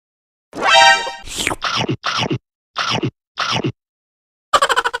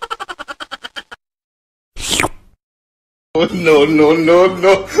Oh, no, no, no,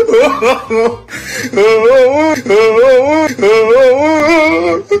 no.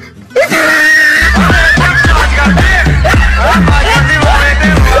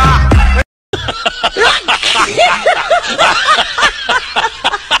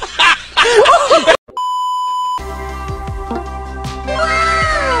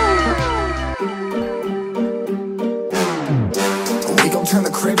 We gon' turn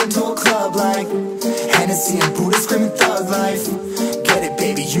the crib into a club like Hennessy and Buddha screaming thug life. Get it,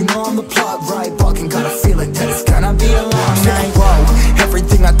 baby, you know I'm the plug, right? Fucking got a feeling that it's gonna be a long night. Whoa,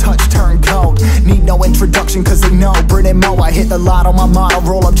 everything I touch turn cold. Need no introduction cause they know Brit and Mo, I hit the lotto, my motto.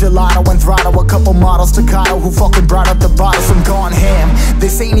 Roll up gelato and throttle a couple models staccato who fucking brought up the bottles. I'm gone ham,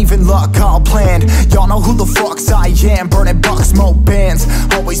 this ain't even luck, all planned. Y'all know who the fucks I am. Burning bucks, smoke bands.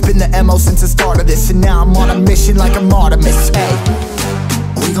 Always been the MO since the start of this. And now I'm on a mission like I'm Artemis. Hey,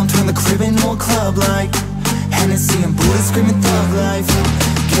 we gon' turn the crib into a club like Hennessy and Buddha screaming thug life.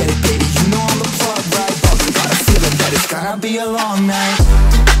 Get it, baby, you know I'm the plug, right? Fucking got a feeling that it's gonna be a long night.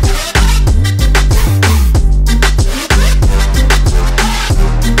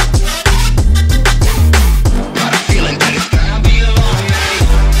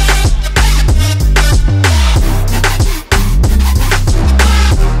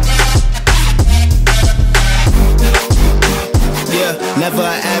 Never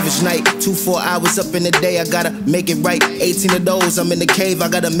an average night, 2-4 hours up in the day, I gotta make it right. 18 of those, I'm in the cave, I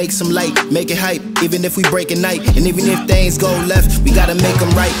gotta make some light, make it hype, even if we break a night. And even if things go left, we gotta make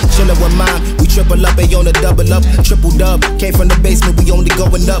them right. Chillin' with mine, we triple up, they on the double up, triple dub. Came from the basement, we only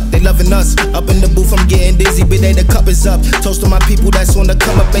going up, they loving us. Up in the booth, I'm getting dizzy, but they the cup is up. Toast to my people that's on the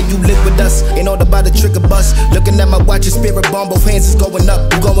come up, and you live with us. Ain't all about the trick of bus. Looking at my watch, your spirit bomb, both hands is going up.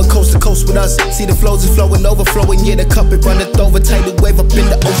 You going coast to coast with us. See the flows is flowing, overflowing, yeah, the cup it runneth over, tidal wave up in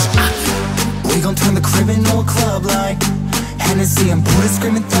the ocean. We gon' turn the crib into a club like Hennessy and Buddha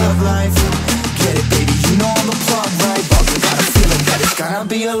screaming thug life. Get it, baby, you know I'm the plug, right? Fucking got a feeling that it's gonna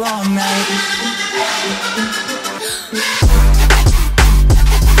be a long night.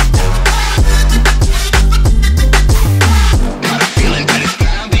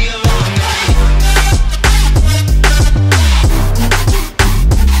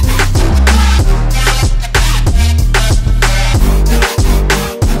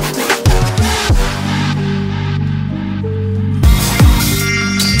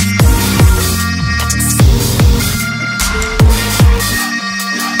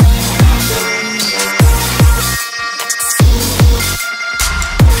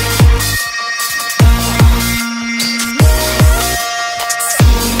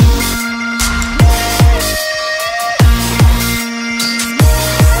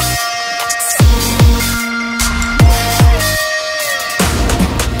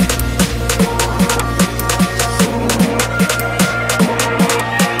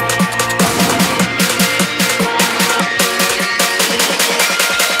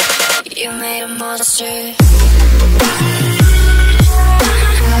 You made a monster.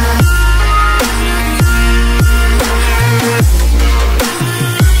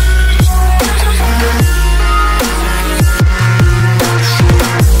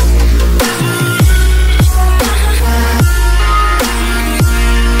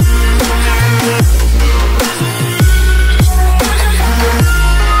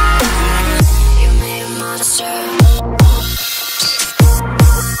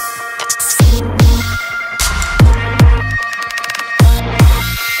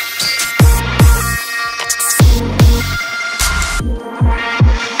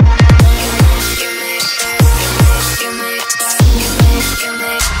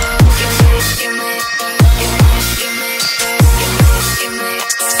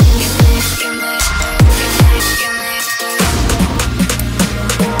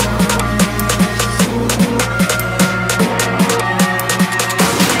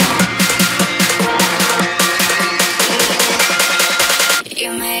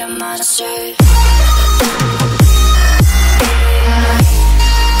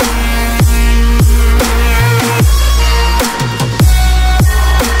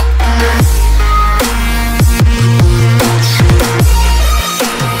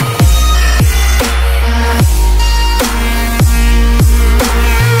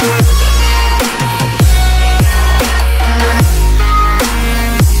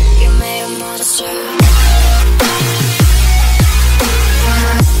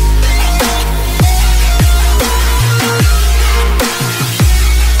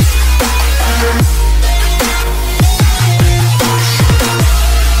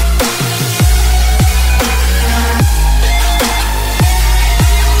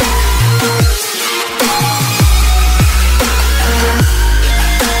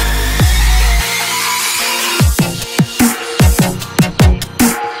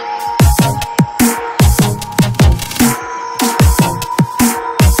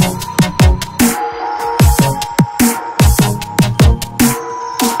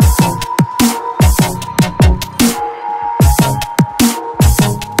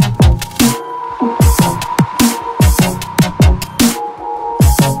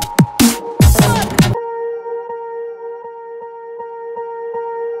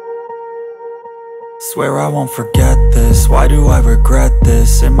 swear I won't forget this. Why do I regret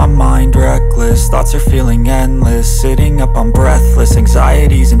this? In my mind reckless, thoughts are feeling endless. Sitting up, I'm breathless,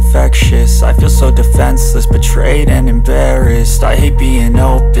 anxiety's infectious. I feel so defenseless, betrayed and embarrassed. I hate being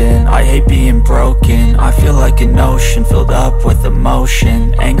open, I hate being broken. I feel like an ocean filled up with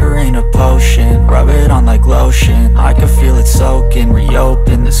emotion. Anger ain't a potion, rub it on like lotion. I can feel it soaking,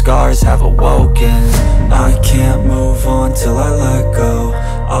 reopen, the scars have awoken. I can't move on till I let go.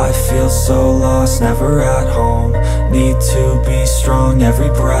 I feel so lost, never at home. Need to be strong, every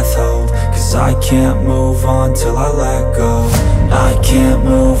breath hold. Cause I can't move on till I let go. I can't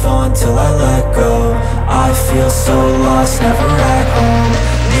move on till I let go. I feel so lost, never at home.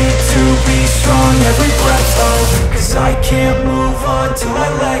 Need to be strong, every breath hold. Cause I can't move on till I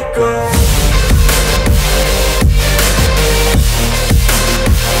let go.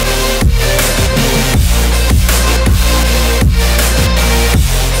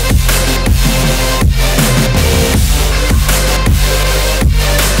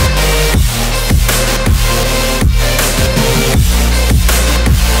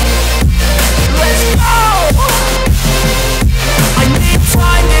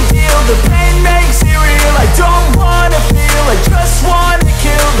 The pain makes it real, I don't wanna feel, I just wanna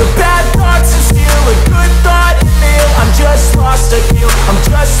kill the bad thoughts and steal a good thought and feel. I'm just lost, I feel, I'm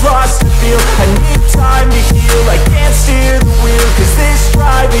just lost, I feel. I need time to heal, I can't steer the wheel. Cause this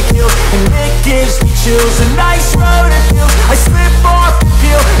drive it kills, and it gives me chills. A nice road it feels, I slip off the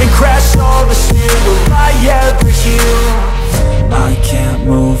peel and crash all the steel. Will I ever heal? I can't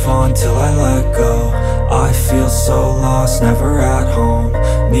move on till I let go. I feel so lost, never at home.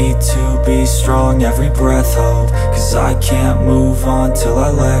 Need to be strong, every breath hold. Cause I can't move on till I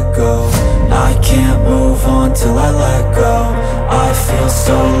let go. I can't move on till I let go. I feel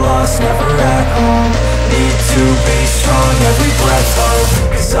so lost, never at home. Need to be strong, every breath hold.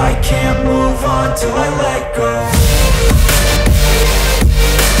 Cause I can't move on till I let go.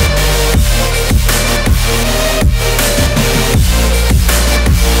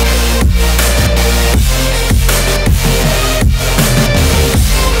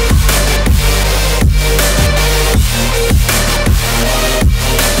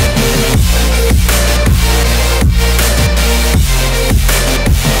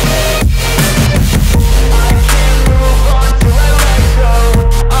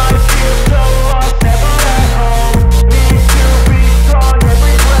 I feel so lost, never at home. Need to be strong.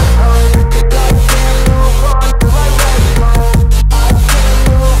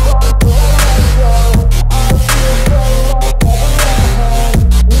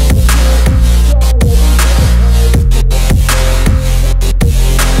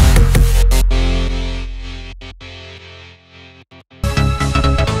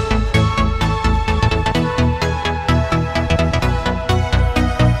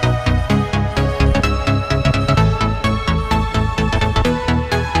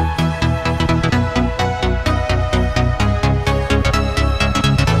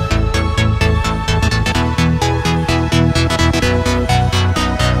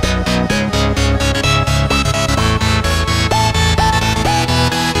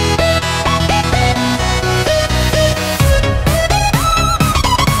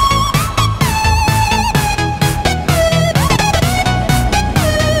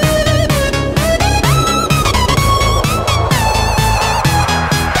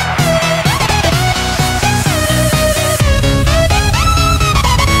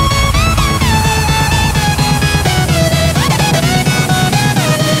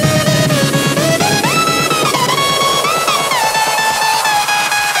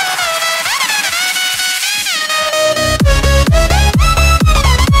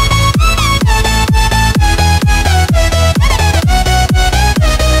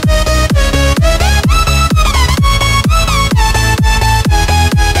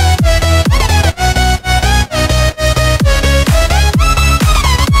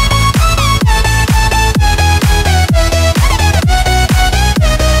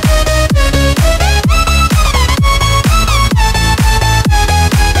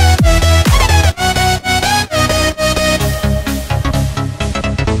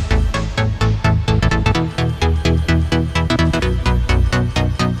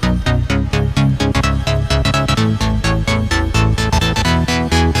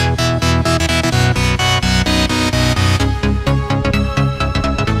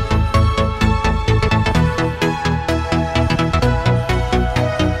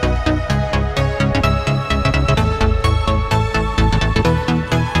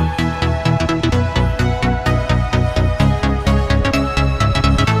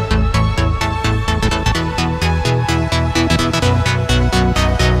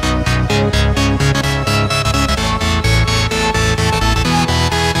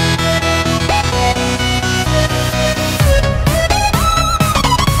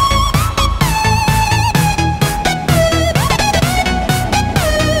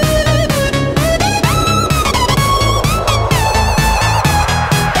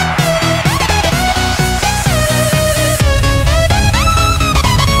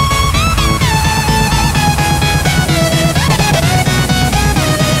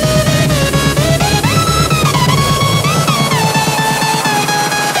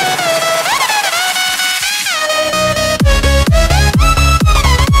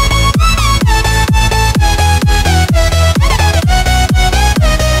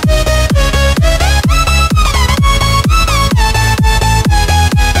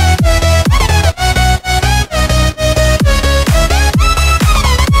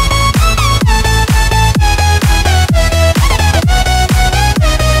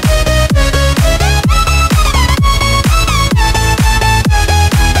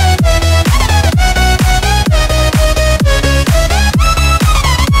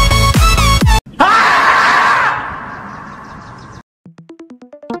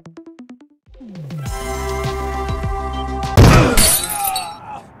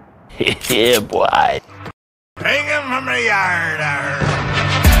 Yeah, boy. Bring him from the yard.